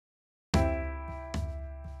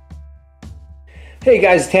Hey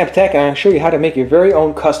guys, it's Tampa Tech, and I'm going to show you how to make your very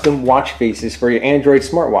own custom watch faces for your Android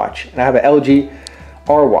smartwatch. And I have an LG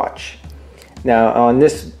R watch. Now on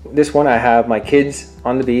this one I have my kids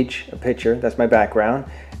on the beach, a picture, that's my background,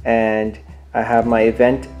 and I have my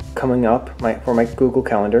event coming up for my Google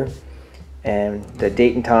Calendar, and the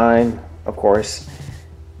date and time, of course,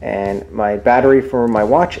 and my battery for my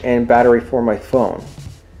watch and battery for my phone.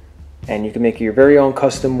 And you can make your very own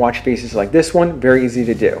custom watch faces like this one, very easy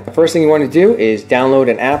to do. The first thing you want to do is download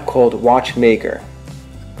an app called Watchmaker.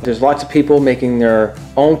 There's lots of people making their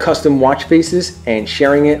own custom watch faces and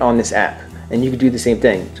sharing it on this app, and you can do the same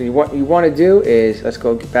thing. So what you want to do is, let's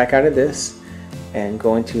go back out of this and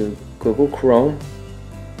go into Google Chrome,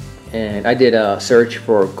 and I did a search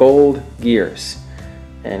for gold gears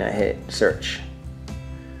and I hit search.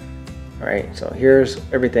 Alright, so here's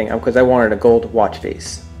everything, because I wanted a gold watch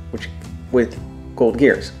face with gold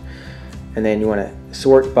gears. And then you want to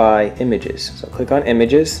sort by images. So click on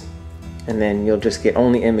images, and then you'll just get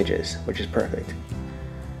only images, which is perfect.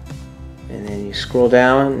 And then you scroll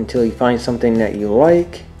down until you find something that you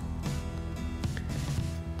like.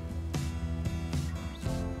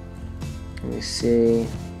 Let me see.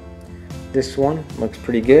 This one looks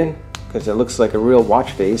pretty good because it looks like a real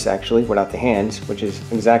watch face actually without the hands, which is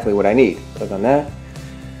exactly what I need. Click on that.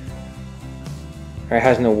 It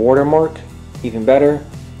has no watermark, even better,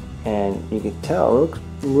 and you can tell it looks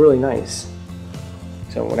really nice.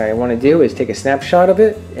 So what I want to do is take a snapshot of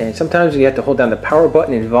it, and sometimes you have to hold down the power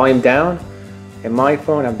button and volume down. In my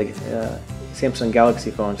phone, I have the Samsung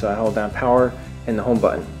Galaxy phone, so I hold down power and the home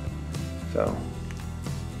button. So,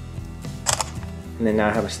 and then now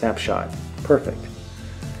I have a snapshot. Perfect.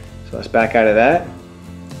 So let's back out of that.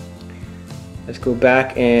 Let's go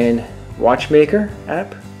back in Watchmaker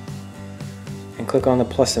app and click on the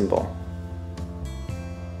plus symbol.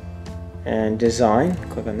 And design,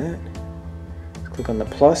 click on that. Click on the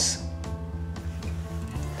plus.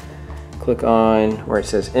 Click on where it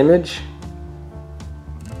says image.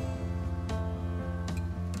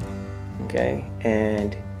 Okay,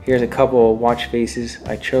 and here's a couple of watch faces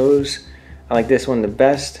I chose. I like this one the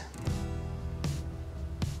best.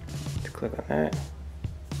 Click on that.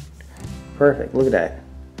 Perfect, look at that.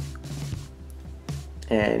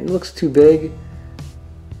 And it looks too big.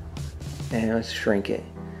 And let's shrink it.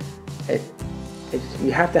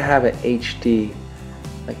 You have to have it HD.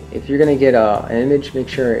 Like if you're gonna get an image, make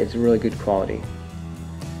sure it's really good quality.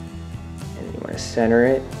 And you want to center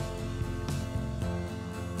it.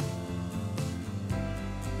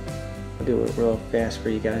 I'll do it real fast for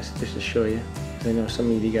you guys just to show you, because I know some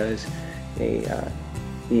of you guys may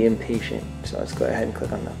be impatient. So let's go ahead and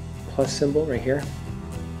click on the plus symbol right here.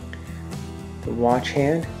 The watch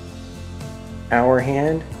hand, hour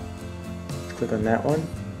hand. Let's click on that one.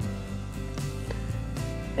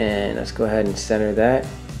 And let's go ahead and center that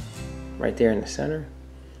right there in the center.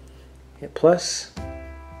 Hit plus.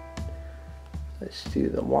 Let's do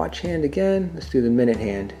the watch hand again. Let's do the minute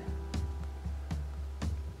hand.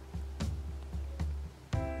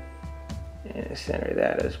 And center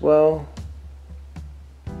that as well.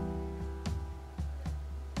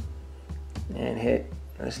 And hit,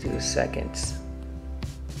 let's do the seconds.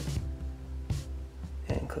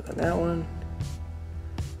 And click on that one.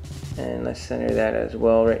 And let's center that as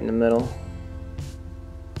well, right in the middle.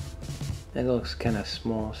 That looks kind of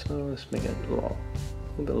small, so let's make it a little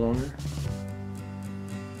bit longer.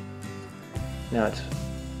 Now it's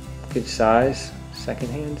good size,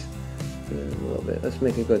 second hand. A little bit. Let's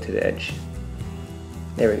make it go to the edge.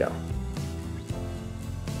 There we go.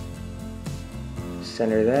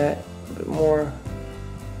 Center that a bit more.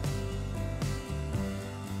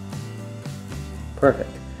 Perfect.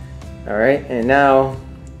 All right, and now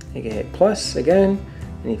you can hit plus again,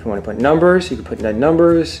 and if you want to put numbers, you can put the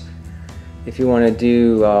numbers. If you want to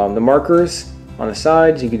do the markers on the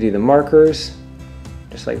sides, you can do the markers,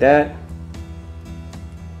 just like that.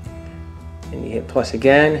 And you hit plus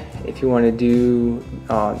again. If you want to do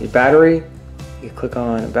your battery, you can click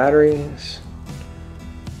on batteries.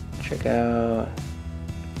 Check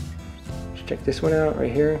this one out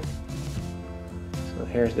right here. So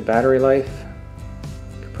here's the battery life.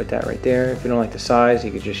 Put that right there. If you don't like the size, you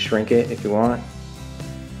could just shrink it if you want.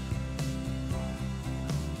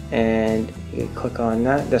 And you can click on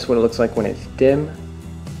that. That's what it looks like when it's dim.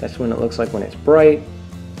 That's when it looks like when it's bright.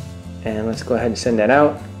 And let's go ahead and send that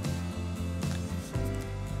out.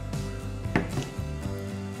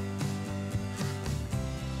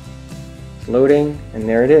 It's loading, and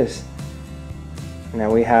there it is. Now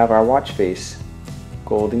we have our watch face,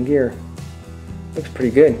 golden gear. Looks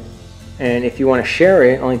pretty good. And if you want to share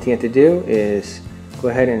it, only thing you have to do is go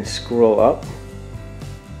ahead and scroll up,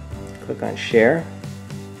 click on share,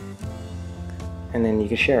 and then you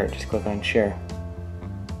can share it. Just click on share.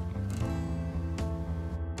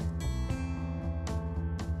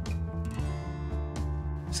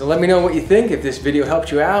 So let me know what you think. If this video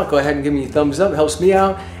helped you out, go ahead and give me a thumbs up. It helps me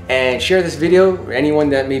out. And share this video for anyone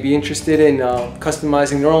that may be interested in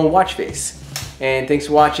customizing their own watch face. And thanks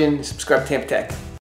for watching. Subscribe to Tampa Tech.